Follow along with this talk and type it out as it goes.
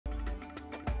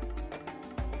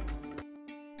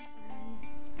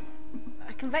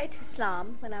converted to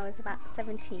Islam when I was about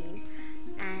 17,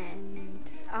 and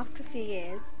after a few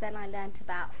years then I learnt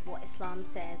about what Islam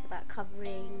says about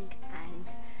covering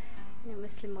and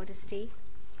Muslim modesty,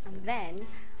 and then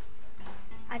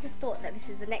I just thought that this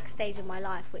is the next stage of my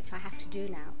life which I have to do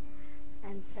now,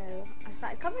 and so I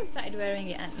started covering. I started wearing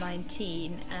it at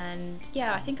 19, and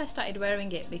yeah, I think I started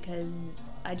wearing it because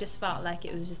I just felt like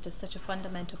it was just such a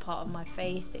fundamental part of my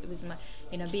faith. It was my,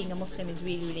 being a Muslim is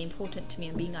really, really important to me,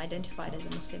 and being identified as a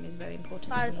Muslim is very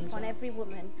important to me as well. On every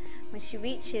woman, when she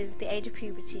reaches the age of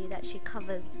puberty, that she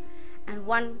covers, and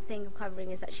one thing of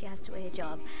covering is that she has to wear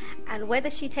hijab, and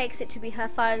whether she takes it to be her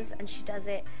farz and she does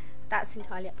it, that's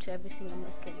entirely up to every single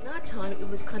Muslim. In our time, it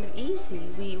was kind of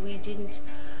easy. We didn't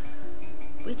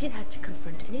have to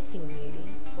confront anything really,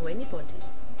 or anybody,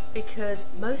 because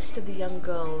most of the young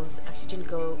girls actually didn't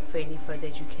go for any further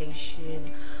education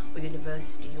or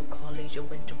university or college or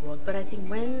went to work. But I think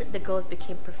when the girls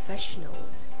became professionals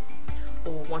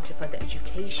or wanted further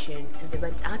education and they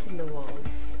went out in the world,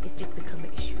 it did become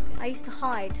an issue. I used to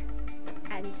hide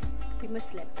and be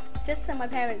Muslim just so my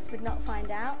parents would not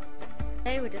find out.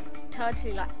 They were just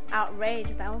totally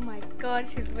outraged that, oh my god,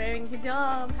 she's wearing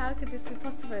hijab, how could this be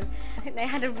possible? I think they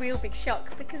had a real big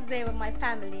shock because they were my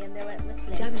family and they weren't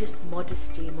Muslim. Hijab is just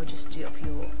modesty of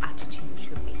your attitude,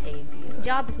 your behaviour.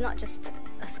 Hijab is not just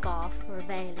a scarf or a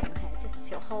veil in your head, it's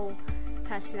your whole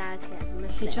personality as a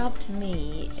Muslim. Hijab to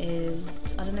me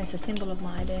is, it's a symbol of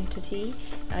my identity.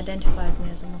 It identifies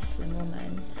me as a Muslim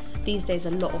woman. These days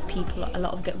a lot of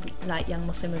young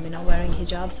Muslim women are wearing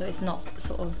hijab, so it's not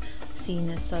sort of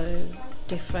seen as so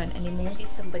different anymore. You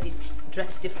see somebody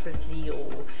dressed differently,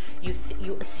 or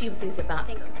you assume things about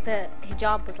them. I think the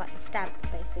hijab was like the stamp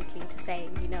basically to say,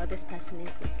 this person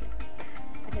is Muslim.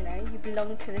 I don't know, you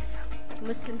belong to this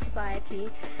Muslim society.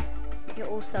 You're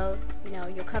also,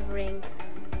 you're covering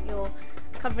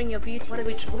your beauty. What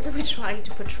are we trying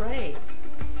to portray?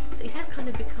 So it has kind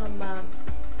of become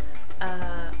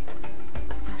a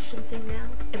fashion thing now.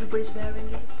 Everybody's wearing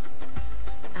it,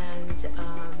 and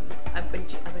I went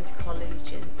to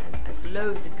college, and as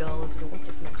loads of girls who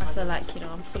wanted from college. I feel like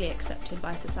I'm fully accepted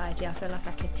by society. I feel like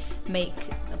I can make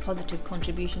a positive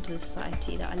contribution to the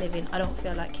society that I live in. I don't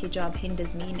feel like hijab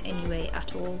hinders me in any way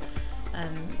at all,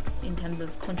 in terms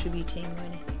of contributing or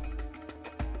anything.